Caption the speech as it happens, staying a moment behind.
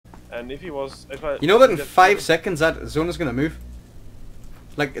And if he was, if I, you know that in 5 seconds that zone is gonna move.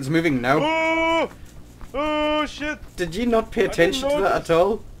 Like it's moving now. Oh! Oh shit! Did you not pay attention to that at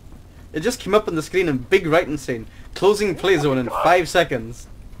all? It just came up on the screen in big writing saying closing play zone in 5 seconds.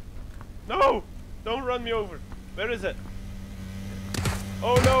 No! Don't run me over. Where is it?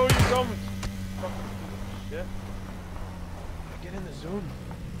 Oh no, you don't. Fucking shit. Get in the zone.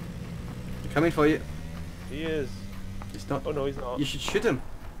 Coming for you. He is. He's not. Oh no, he's not. You should shoot him.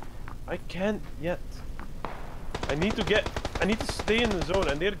 I can't yet. I need to stay in the zone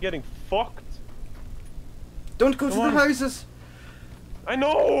and they're getting fucked. Don't go to the houses. I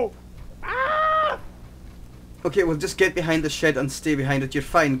know! Ah! Okay, well just get behind the shed and stay behind it. You're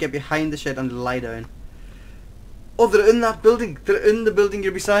fine. Get behind the shed and lie down. Oh, they're in that building. They're in the building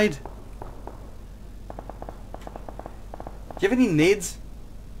you're beside. Do you have any nades?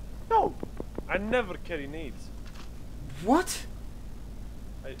 No! I never carry nades. What?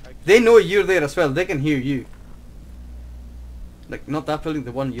 I They know you're there as well. They can hear you. Like, not that building,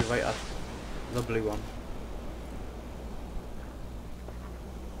 the one you're right at. The blue one.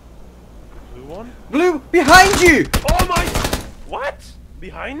 Blue one? Blue, behind you! Oh my... What?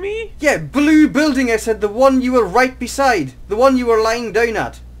 Behind me? Yeah, blue building, I said. The one you were right beside. The one you were lying down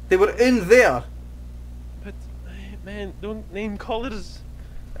at. They were in there. But, man, don't name colors.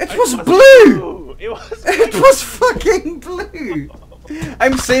 It was blue! It was It was fucking blue!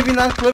 I'm saving that clip.